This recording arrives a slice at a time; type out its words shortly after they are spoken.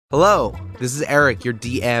Hello, this is Eric, your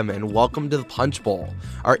DM, and welcome to the Punchbowl,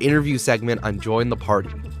 our interview segment on Join the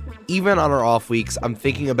Party. Even on our off weeks, I'm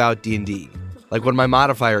thinking about D&D, like what my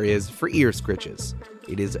modifier is for ear scritches.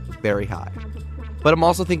 It is very high. But I'm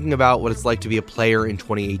also thinking about what it's like to be a player in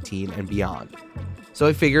 2018 and beyond. So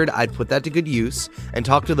I figured I'd put that to good use and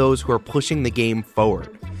talk to those who are pushing the game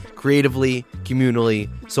forward, creatively, communally,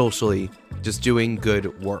 socially, just doing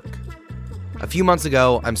good work. A few months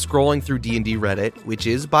ago, I'm scrolling through D&D Reddit, which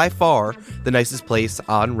is by far the nicest place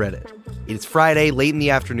on Reddit. It's Friday, late in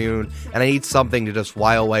the afternoon, and I need something to just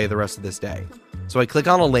while away the rest of this day. So I click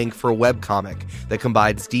on a link for a webcomic that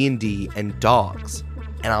combines D&D and dogs.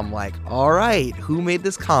 And I'm like, alright, who made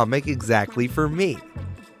this comic exactly for me?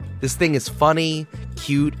 This thing is funny,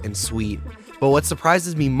 cute, and sweet, but what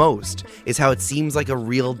surprises me most is how it seems like a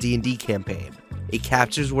real D&D campaign. It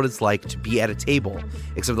captures what it's like to be at a table,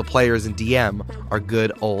 except the players and DM are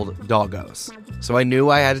good old doggos. So I knew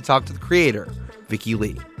I had to talk to the creator, Vickie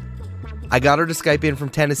Lee. I got her to Skype in from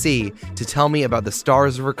Tennessee to tell me about the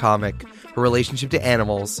stars of her comic, her relationship to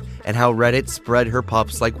animals, and how Reddit spread her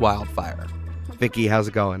pups like wildfire. Vickie, how's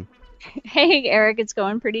it going? Hey, Eric, it's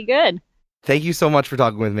going pretty good. Thank you so much for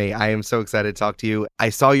talking with me. I am so excited to talk to you. I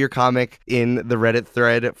saw your comic in the Reddit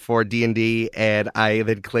thread for D&D, and I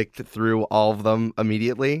then clicked through all of them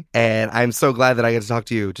immediately. And I'm so glad that I get to talk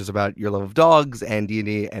to you just about your love of dogs and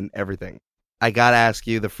D&D and everything. I gotta ask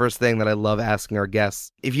you the first thing that I love asking our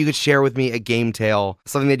guests, if you could share with me a game tale,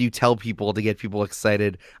 something that you tell people to get people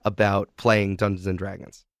excited about playing Dungeons &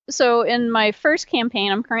 Dragons. So in my first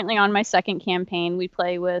campaign, I'm currently on my second campaign, we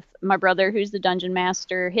play with my brother, who's the dungeon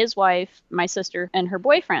master, his wife, my sister, and her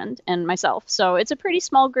boyfriend, and myself. So it's a pretty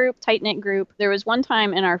small group, tight-knit group. There was one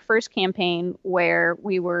time in our first campaign where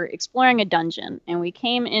we were exploring a dungeon, and we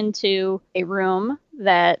came into a room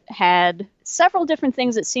that had several different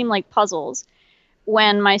things that seemed like puzzles.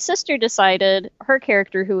 When my sister decided, her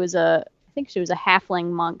character, who was I think she was a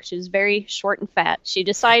halfling monk. She was very short and fat. She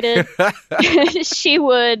decided she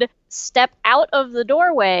would step out of the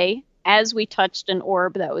doorway as we touched an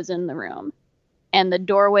orb that was in the room. And the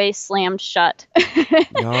doorway slammed shut.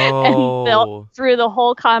 No. And through the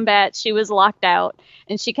whole combat, she was locked out.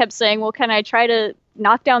 And she kept saying, well, can I try to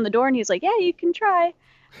knock down the door? And he's like, yeah, you can try.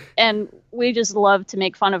 And we just loved to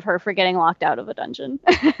make fun of her for getting locked out of a dungeon.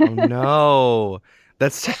 Oh, no.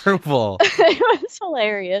 That's terrible. It was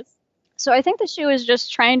hilarious. So I think that she was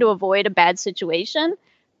just trying to avoid a bad situation,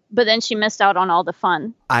 but then she missed out on all the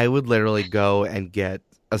fun. I would literally go and get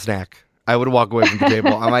a snack. I would walk away from the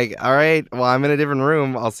table. I'm like, all right, well, I'm in a different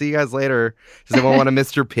room. I'll see you guys later. Does anyone want a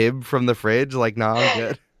Mr. Pibb from the fridge? Like, nah, I'm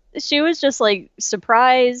good. She was just like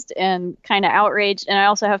surprised and kind of outraged. And I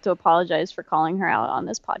also have to apologize for calling her out on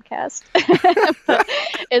this podcast.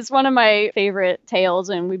 It's one of my favorite tales,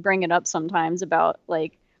 and we bring it up sometimes about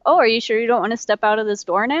like, oh, are you sure you don't want to step out of this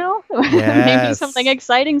door now? Yes. Maybe something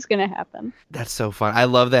exciting's going to happen. That's so fun. I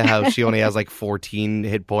love that how she only has like 14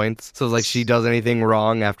 hit points. So it's like she does anything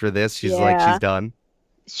wrong after this, she's she's done.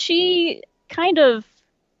 She kind of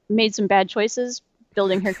made some bad choices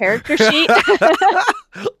building her character sheet.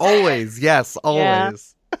 Always. Yes,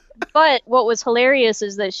 always. Yeah. But what was hilarious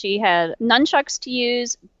is that she had nunchucks to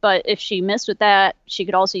use, but if she missed with that, she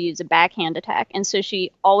could also use a backhand attack. And so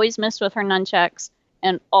she always missed with her nunchucks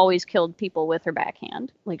and always killed people with her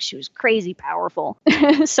backhand. Like, she was crazy powerful.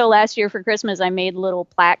 So last year for Christmas, I made little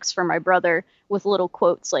plaques for my brother with little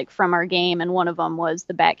quotes like from our game, and one of them was,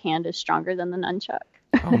 the backhand is stronger than the nunchuck.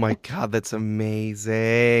 Oh my god, that's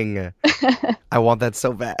amazing. I want that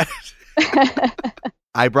so bad.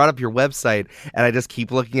 I brought up your website, and I just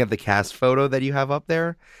keep looking at the cast photo that you have up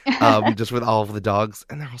there, just with all of the dogs,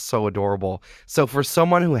 and they're all so adorable. So for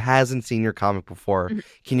someone who hasn't seen your comic before,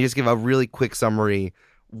 can you just give a really quick summary?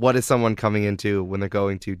 What is someone coming into when they're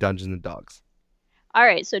going to Dungeons & Dogs? All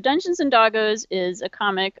right, so Dungeons & Doggos is a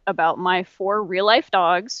comic about my 4 real-life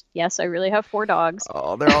dogs. Yes, I really have 4 dogs.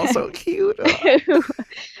 Oh, they're all so cute.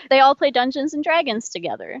 They all play Dungeons & Dragons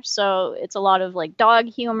together. So it's a lot of like dog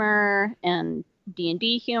humor and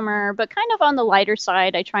D&D humor, but kind of on the lighter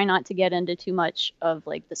side. I try not to get into too much of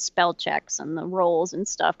like the spell checks and the rolls and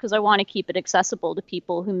stuff, because I want to keep it accessible to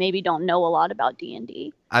people who maybe don't know a lot about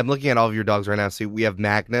D&D. I'm looking at all of your dogs right now. So we have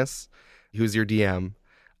Magnus, who's your DM,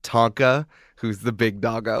 Tonka, who's the big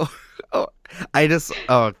doggo. Oh my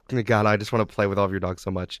god, I just want to play with all of your dogs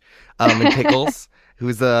so much. And Pickles,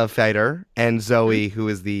 who's the fighter, and Zoe, who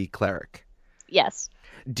is the cleric. Yes.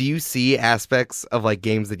 Do you see aspects of like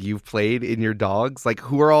games that you've played in your dogs? Like,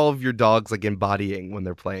 who are all of your dogs like embodying when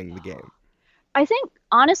they're playing the game? I think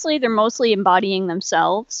honestly they're mostly embodying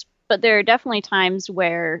themselves, but there are definitely times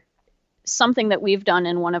where something that we've done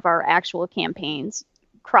in one of our actual campaigns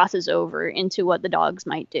crosses over into what the dogs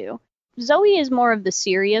might do. Zoe is more of the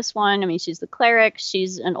serious one. I mean, she's the cleric.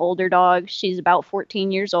 She's an older dog. She's about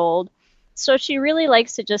 14 years old. So she really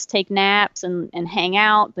likes to just take naps and hang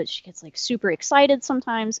out, but she gets like super excited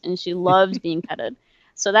sometimes, and she loves being petted.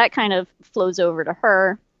 So that kind of flows over to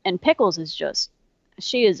her. And Pickles is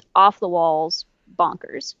she is off the walls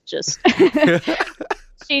bonkers. Just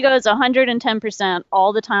she goes 110%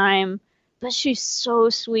 all the time, but she's so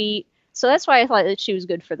sweet. So that's why I thought that she was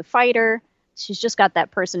good for the fighter. She's just got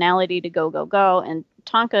that personality to go, go, go. And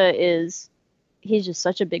Tonka he's just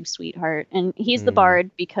such a big sweetheart. And he's the bard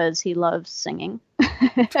because he loves singing.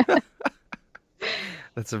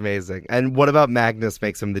 That's amazing. And what about Magnus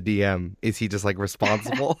makes him the DM? Is he just like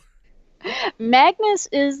responsible? Magnus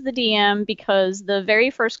is the DM because the very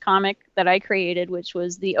first comic that I created, which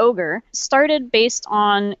was The Ogre, started based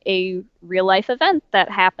on a real life event that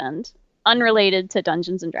happened unrelated to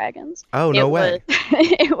Dungeons and Dragons. Oh, no way.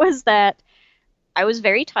 It was that I was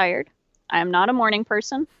very tired. I'm not a morning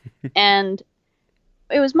person. And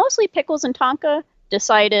it was mostly Pickles and Tonka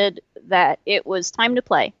decided that it was time to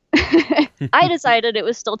play. I decided it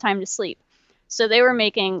was still time to sleep. So they were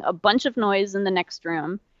making a bunch of noise in the next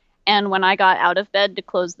room. And when I got out of bed to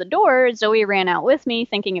close the door, Zoe ran out with me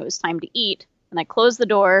thinking it was time to eat. And I closed the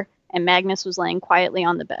door and Magnus was laying quietly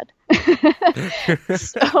on the bed.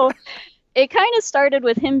 So it kind of started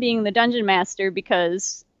with him being the dungeon master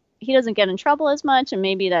because he doesn't get in trouble as much. And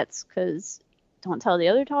maybe that's because don't tell the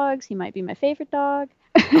other dogs. He might be my favorite dog.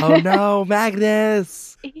 Oh no,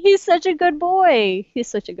 Magnus! He's such a good boy. He's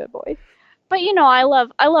such a good boy. But I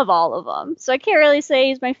love all of them. So I can't really say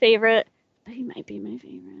he's my favorite, but he might be my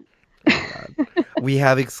favorite. Oh, God. We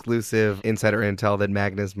have exclusive insider intel that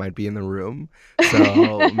Magnus might be in the room.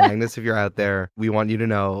 So Magnus, if you're out there, we want you to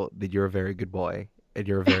know that you're a very good boy and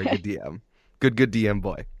you're a very good DM. Good DM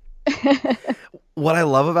boy. What I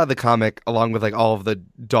love about the comic, along with like all of the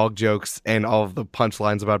dog jokes and all of the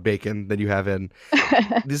punchlines about bacon that you have in,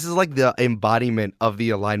 this is like the embodiment of the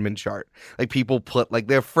alignment chart. Like people put like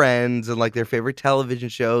their friends and like their favorite television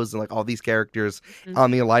shows and like all these characters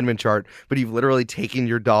on the alignment chart, but you've literally taken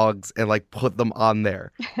your dogs and like put them on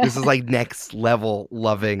there. This is like next level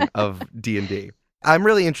loving of D&D. I'm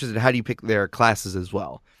really interested in how do you pick their classes as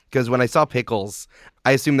well. Because when I saw Pickles,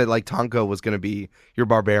 I assumed that like Tonka was going to be your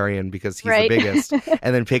barbarian because he's the biggest.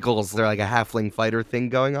 And then Pickles, they're like a halfling fighter thing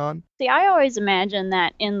going on. See, I always imagine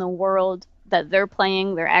that in the world that they're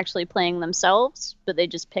playing, they're actually playing themselves, but they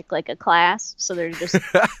just pick like a class. So they're just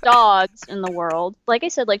dogs in the world. Like I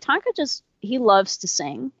said, like Tonka he loves to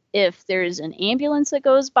sing. If there's an ambulance that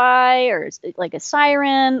goes by or like a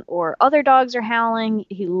siren or other dogs are howling,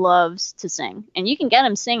 he loves to sing. And you can get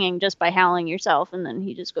him singing just by howling yourself, and then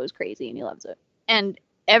he just goes crazy and he loves it. And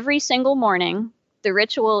every single morning, the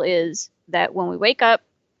ritual is that when we wake up,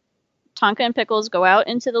 Tonka and Pickles go out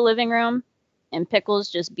into the living room and Pickles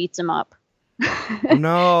just beats him up. Oh,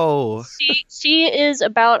 no. She is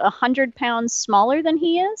about 100 pounds smaller than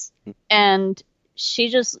he is. And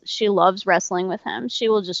she loves wrestling with him. She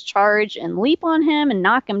will just charge and leap on him and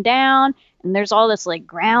knock him down. And there's all this like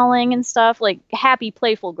growling and stuff, like happy,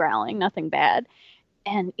 playful growling, nothing bad.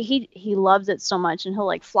 And he loves it so much, and he'll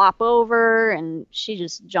like flop over and she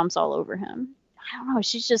just jumps all over him. I don't know.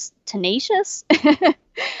 She's just tenacious.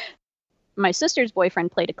 My sister's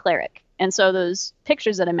boyfriend played a cleric. And so those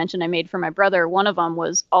pictures that I mentioned I made for my brother, one of them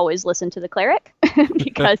was always listen to the cleric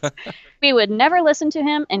because we would never listen to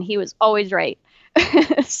him and he was always right.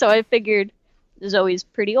 So I figured Zoe's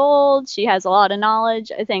pretty old. She has a lot of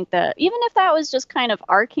knowledge. I think that even if that was just kind of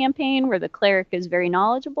our campaign where the cleric is very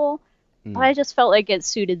knowledgeable, I just felt like it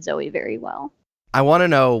suited Zoe very well. I want to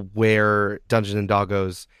know where Dungeons &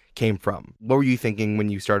 Doggos came from. What were you thinking when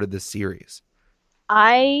you started this series?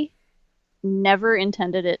 I never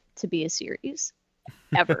intended it to be a series,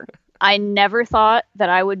 ever. I never thought that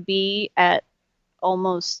I would be at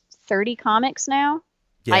almost 30 comics now.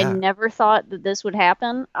 Yeah. I never thought that this would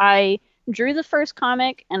happen. I drew the first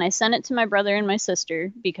comic and I sent it to my brother and my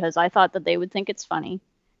sister because I thought that they would think it's funny.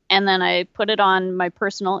 And then I put it on my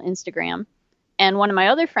personal Instagram. And one of my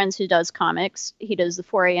other friends who does comics, he does the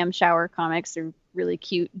 4 a.m. shower comics. They're really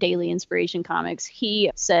cute daily inspiration comics.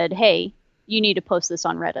 He said, hey, you need to post this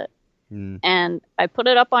on Reddit. And I put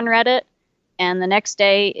it up on Reddit. And the next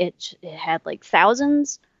day it had like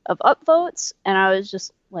thousands of upvotes. And I was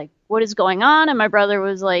just like, what is going on? And my brother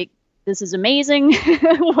was like, this is amazing.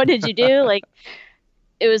 What did you do? Like,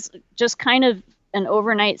 it was just kind of an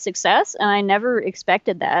overnight success. And I never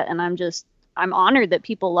expected that. And I'm honored that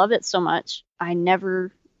people love it so much. I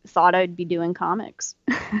never thought I'd be doing comics.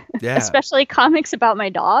 Yeah. Especially comics about my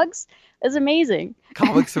dogs. It's amazing.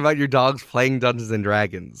 Comics about your dogs playing Dungeons and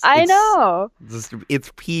Dragons. I know.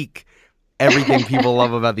 It's peak everything people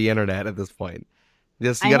love about the internet at this point.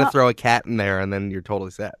 You got to throw a cat in there and then you're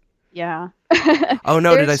totally set. Yeah. Oh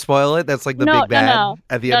no, did I spoil it? That's like the big bad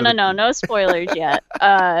at the end. No spoilers yet.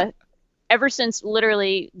 Ever since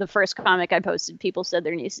literally the first comic I posted, people said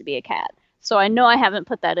there needs to be a cat. So I know I haven't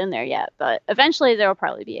put that in there yet, but eventually there will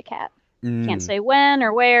probably be a cat. Can't say when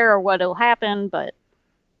or where or what'll happen, but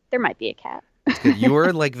there might be a cat. You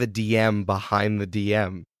were like the DM behind the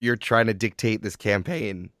DM. You're trying to dictate this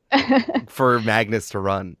campaign for Magnus to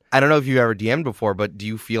run. I don't know if you've ever DM'd before, but do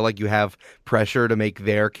you feel like you have pressure to make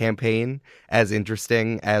their campaign as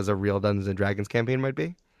interesting as a real Dungeons and Dragons campaign might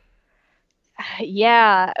be?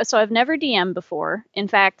 Yeah, so I've never DM'd before. In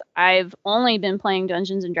fact, I've only been playing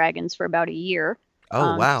Dungeons and Dragons for about a year.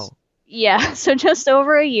 Oh, wow. Yeah, so just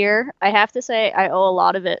over a year. I have to say I owe a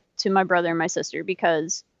lot of it to my brother and my sister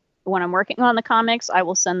because when I'm working on the comics, I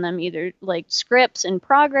will send them either like scripts in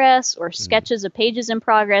progress or sketches of pages in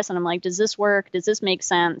progress. And I'm like, does this work? Does this make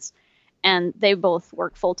sense? And they both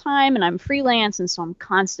work full time and I'm freelance. And so I'm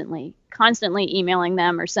constantly emailing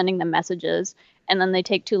them or sending them messages. And then they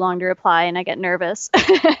take too long to reply and I get nervous.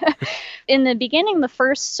 In the beginning, the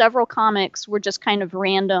first several comics were just kind of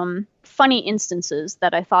random, funny instances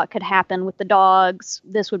that I thought could happen with the dogs.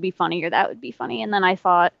 This would be funny or that would be funny. And then I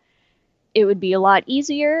thought it would be a lot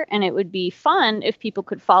easier and it would be fun if people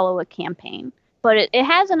could follow a campaign. But it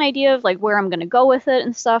has an idea of like where I'm going to go with it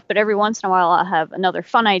and stuff. But every once in a while, I'll have another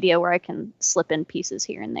fun idea where I can slip in pieces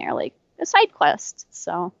here and there, like a side quest.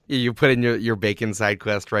 So you put in your bacon side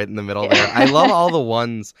quest right in the middle there. I love all the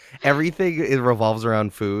ones. Everything revolves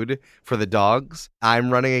around food for the dogs. I'm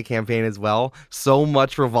running a campaign as well. So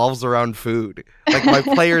much revolves around food. Like my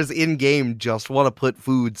players in game just want to put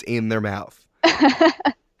foods in their mouth.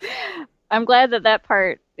 I'm glad that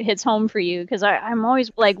part hits home for you because I'm always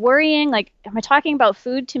like worrying, like, am I talking about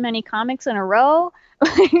food too many comics in a row?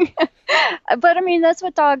 But I mean, that's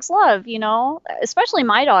what dogs love, you know, especially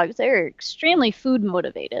my dogs. They're extremely food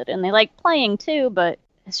motivated and they like playing too, but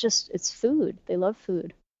it's food. They love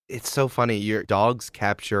food. It's so funny. Your dogs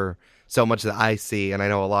capture so much that I see, and I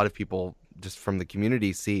know a lot of people just from the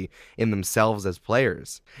community see in themselves as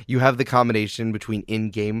players. You have the combination between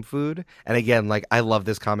in-game food, and again, like I love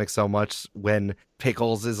this comic so much when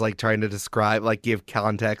Pickles is like trying to describe, like give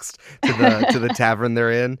context to the tavern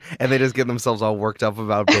they're in, and they just get themselves all worked up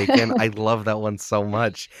about bacon. I love that one so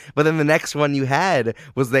much. But then the next one you had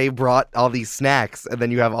was they brought all these snacks, and then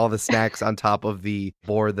you have all the snacks on top of the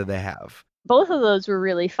board that they have. Both of those were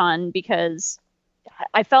really fun because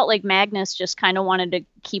I felt like Magnus just kind of wanted to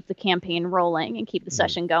keep the campaign rolling and keep the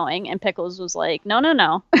session going. And Pickles was like, no,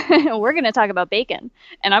 we're going to talk about bacon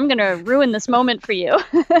and I'm going to ruin this moment for you.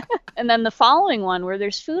 And then the following one where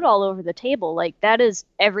there's food all over the table, like that is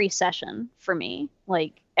every session for me.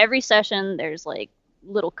 Like every session, there's like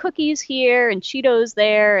little cookies here and Cheetos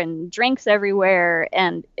there and drinks everywhere.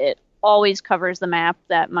 And it always covers the map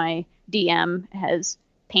that my DM has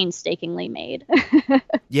painstakingly made.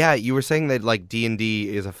 Yeah, you were saying that like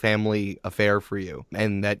D&D is a family affair for you,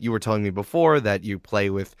 and that you were telling me before that you play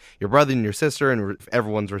with your brother and your sister and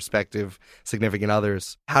everyone's respective significant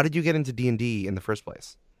others. How did you get into D&D in the first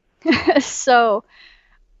place? So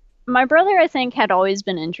my brother, I think, had always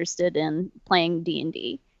been interested in playing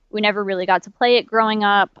D&D. We never really got to play it growing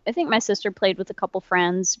up. I think my sister played with a couple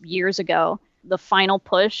friends years ago. The final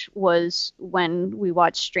push was when we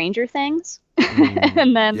watched Stranger Things.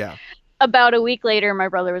 And then about a week later, my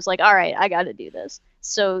brother was like, all right, I got to do this.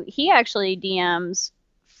 So he actually DMs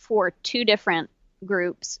for 2 different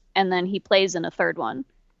groups, and then he plays in a third one.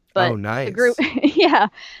 But oh, nice. The group, yeah.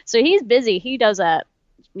 So he's busy. He does that,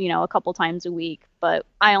 you know, a couple times a week. But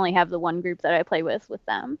I only have the one group that I play with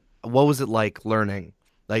them. What was it like learning?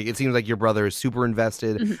 Like, it seems like your brother is super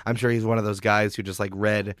invested. Mm-hmm. I'm sure he's one of those guys who just, like,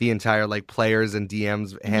 read the entire, like, players and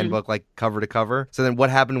DMs handbook, like, cover to cover. So then what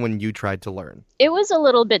happened when you tried to learn? It was a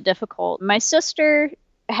little bit difficult. My sister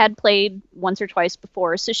had played once or twice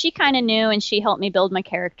before, so she kind of knew, and she helped me build my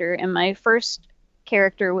character. And my first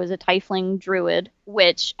character was a tiefling druid,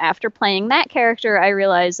 which, after playing that character, I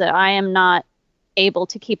realized that I am not able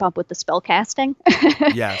to keep up with the spell casting.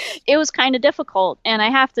 Yes. It was kind of difficult. And I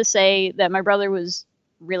have to say that my brother was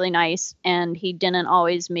really nice, and he didn't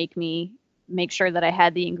always make sure that I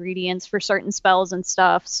had the ingredients for certain spells and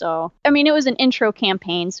stuff. So, I mean, it was an intro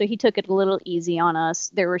campaign, so he took it a little easy on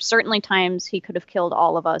us. There were certainly times he could have killed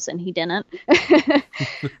all of us, and he didn't.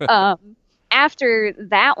 After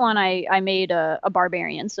that one, I made a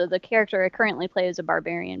barbarian. So the character I currently play is a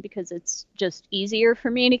barbarian because it's just easier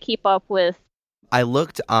for me to keep up with I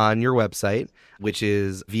looked on your website, which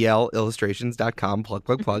is vlillustrations.com,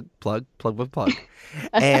 plug.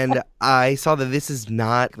 And I saw that this is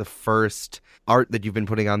not the first art that you've been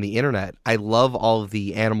putting on the internet. I love all of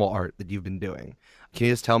the animal art that you've been doing. Can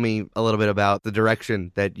you just tell me a little bit about the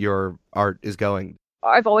direction that your art is going?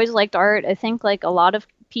 I've always liked art. I think like a lot of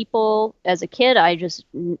people as a kid, I just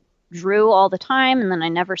drew all the time and then I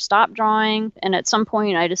never stopped drawing. And at some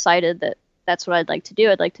point I decided that that's what I'd like to do.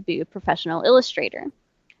 I'd like to be a professional illustrator.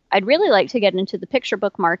 I'd really like to get into the picture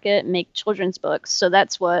book market and make children's books. So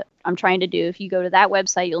that's what I'm trying to do. If you go to that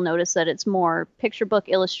website, you'll notice that it's more picture book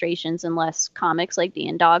illustrations and less comics like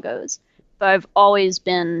DnDoggos. But I've always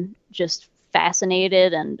been just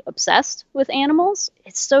fascinated and obsessed with animals.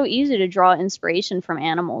 It's so easy to draw inspiration from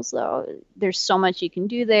animals, though. There's so much you can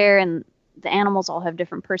do there, and the animals all have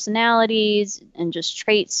different personalities and just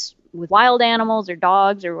traits with wild animals or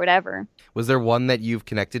dogs or whatever. Was there one that you've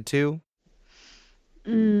connected to?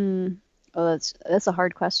 Oh, that's a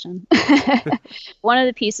hard question. One of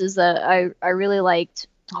the pieces that I really liked,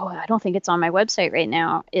 I don't think it's on my website right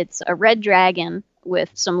now. It's a red dragon with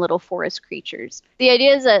some little forest creatures. The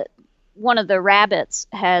idea is that one of the rabbits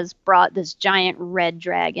has brought this giant red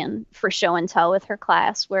dragon for show and tell with her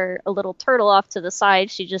class, where a little turtle off to the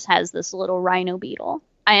side, she just has this little rhino beetle.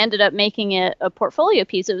 I ended up making it a portfolio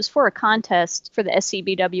piece. It was for a contest for the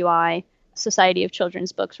SCBWI, Society of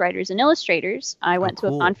Children's Books Writers and Illustrators. I went to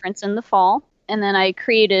a conference in the fall, and then I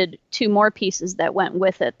created 2 more pieces that went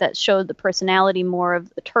with it that showed the personality more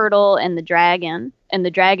of the turtle and the dragon. And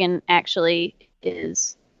the dragon actually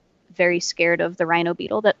is very scared of the rhino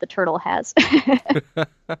beetle that the turtle has.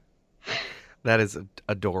 That is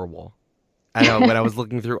adorable. I know, when I was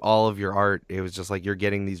looking through all of your art, it was just like you're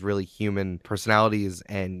getting these really human personalities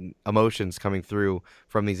and emotions coming through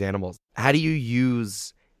from these animals. How do you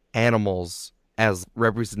use animals as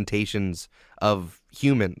representations of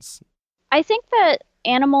humans? I think that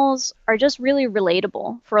animals are just really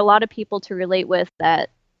relatable for a lot of people to relate with. That,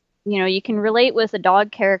 you can relate with a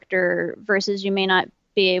dog character versus you may not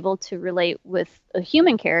be able to relate with a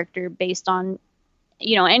human character based on,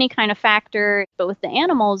 any kind of factor. But with the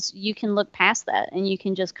animals, you can look past that and you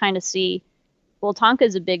can just kind of see, well,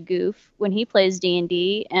 Tonka's a big goof when he plays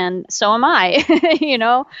D&D, and so am I.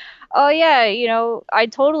 Oh yeah,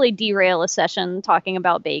 I'd totally derail a session talking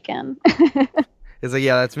about bacon. It's like,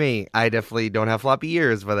 yeah, that's me. I definitely don't have floppy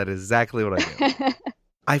ears, but that is exactly what I do.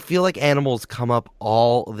 I feel like animals come up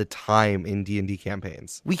all the time in D&D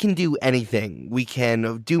campaigns. We can do anything. We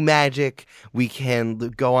can do magic. We can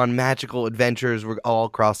go on magical adventures. We're all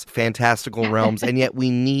across fantastical realms, and yet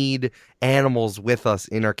we need animals with us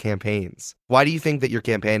in our campaigns. Why do you think that your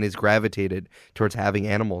campaign is gravitated towards having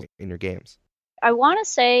animals in your games? I want to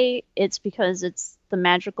say it's because it's the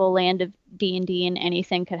magical land of D&D and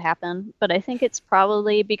anything could happen, but I think it's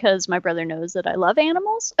probably because my brother knows that I love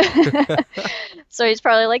animals. So he's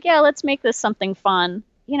probably like, yeah, let's make this something fun.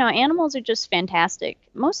 Animals are just fantastic,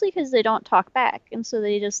 mostly because they don't talk back, and so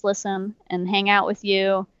they just listen and hang out with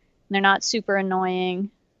you, and they're not super annoying.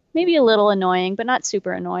 Maybe a little annoying, but not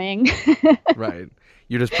super annoying. Right.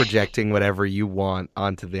 You're just projecting whatever you want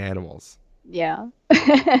onto the animals. Yeah.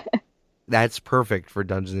 That's perfect for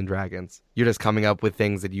Dungeons and Dragons. You're just coming up with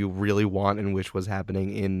things that you really want and wish was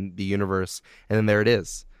happening in the universe, and then there it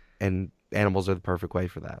is. And animals are the perfect way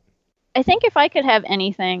for that. I think if I could have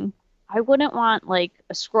anything, I wouldn't want like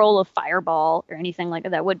a scroll of fireball or anything like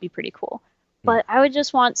that. That would be pretty cool. But I would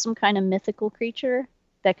just want some kind of mythical creature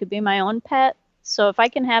that could be my own pet. So if I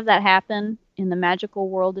can have that happen in the magical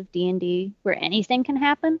world of D&D where anything can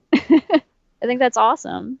happen, I think that's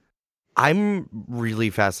awesome. I'm really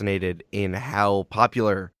fascinated in how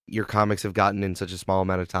popular your comics have gotten in such a small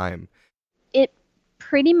amount of time. It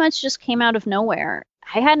pretty much just came out of nowhere.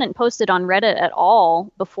 I hadn't posted on Reddit at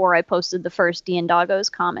all before I posted the first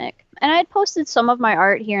DnDoggos comic. And I'd posted some of my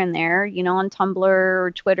art here and there, on Tumblr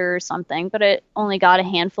or Twitter or something, but it only got a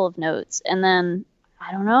handful of notes. And then,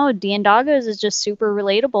 I don't know, DnDoggos is just super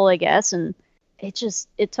relatable, I guess, and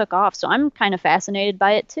it took off. So I'm kind of fascinated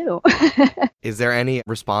by it too. Is there any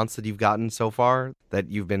response that you've gotten so far that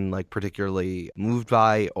you've been like particularly moved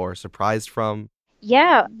by or surprised from?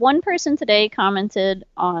 Yeah, one person today commented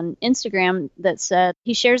on Instagram that said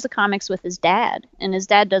he shares the comics with his dad, and his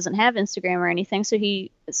dad doesn't have Instagram or anything, so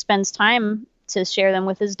he spends time to share them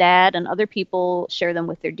with his dad, and other people share them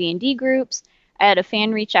with their D&D groups. I had a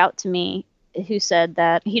fan reach out to me who said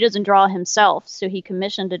that he doesn't draw himself, so he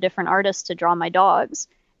commissioned a different artist to draw my dogs,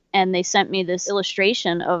 and they sent me this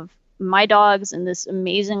illustration of my dogs in this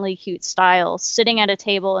amazingly cute style sitting at a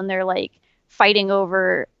table, and they're like fighting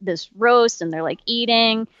over this roast, and they're like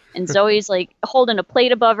eating, and Zoe's like holding a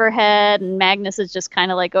plate above her head, and Magnus is just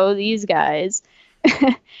kind of like, oh, these guys.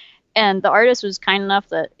 And the artist was kind enough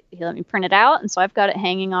that he let me print it out, and so I've got it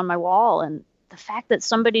hanging on my wall. And the fact that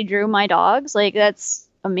somebody drew my dogs, like, that's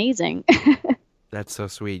amazing. That's so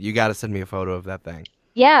sweet. You got to send me a photo of that thing.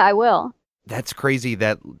 Yeah, I will. That's crazy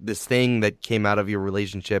that this thing that came out of your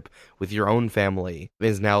relationship with your own family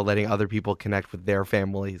is now letting other people connect with their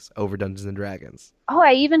families over Dungeons and Dragons. Oh,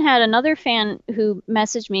 I even had another fan who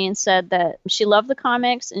messaged me and said that she loved the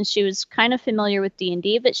comics and she was kind of familiar with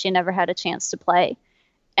D&D, but she never had a chance to play.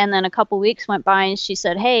 And then a couple weeks went by and she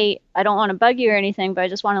said, hey, I don't want to bug you or anything, but I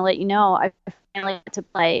just want to let you know I finally got to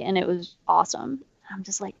play, and it was awesome. I'm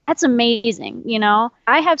just like, that's amazing, you know?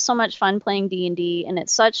 I have so much fun playing D&D, and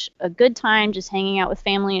it's such a good time just hanging out with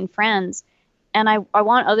family and friends. And I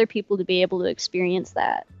want other people to be able to experience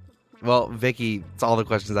that. Well, Vickie, it's all the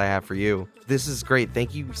questions I have for you. This is great.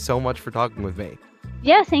 Thank you so much for talking with me.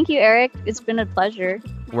 Yeah, thank you, Eric. It's been a pleasure.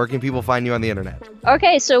 Where can people find you on the internet?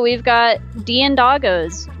 Okay, so we've got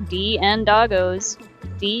DnDoggos, DnDoggos,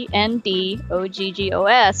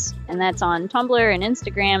 DnDoggos, and that's on Tumblr and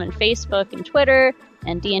Instagram and Facebook and Twitter,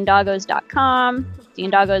 and DnDoggos.com.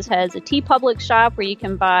 DnDoggos has a TeePublic shop where you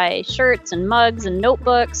can buy shirts and mugs and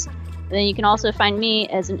notebooks. And then you can also find me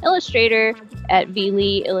as an illustrator at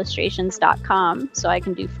vleeillustrations.com. So I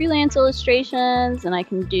can do freelance illustrations, and I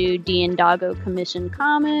can do DnDoggo commission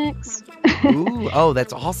comics. Ooh, oh,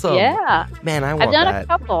 that's awesome. Yeah. Man, I want I've done that. a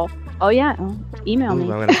couple. Oh, yeah. Email me. I'm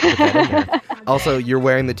going to put that in there. Also, you're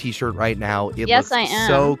wearing the t-shirt right now. It Yes, looks I am.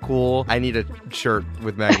 so cool. I need a shirt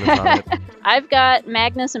with Magnus on it. I've got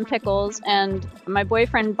Magnus and Pickles, and my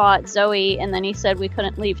boyfriend bought Zoe, and then he said we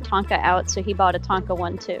couldn't leave Tonka out, so he bought a Tonka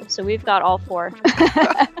one too. So we've got all four.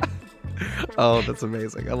 Oh, that's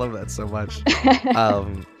amazing. I love that so much. All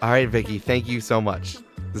right, Vickie, thank you so much.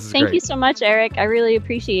 This is Thank great. you so much, Eric. I really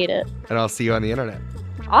appreciate it. And I'll see you on the internet.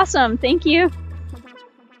 Awesome. Thank you.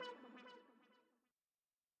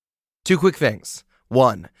 2 quick things.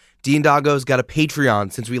 1, DnDoggos got a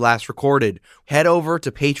Patreon since we last recorded. Head over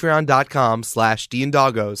to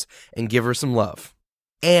patreon.com/DnDoggos and give her some love.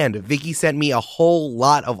 And Vickie sent me a whole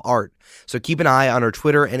lot of art, so keep an eye on her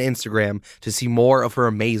Twitter and Instagram to see more of her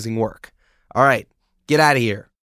amazing work. All right, get out of here.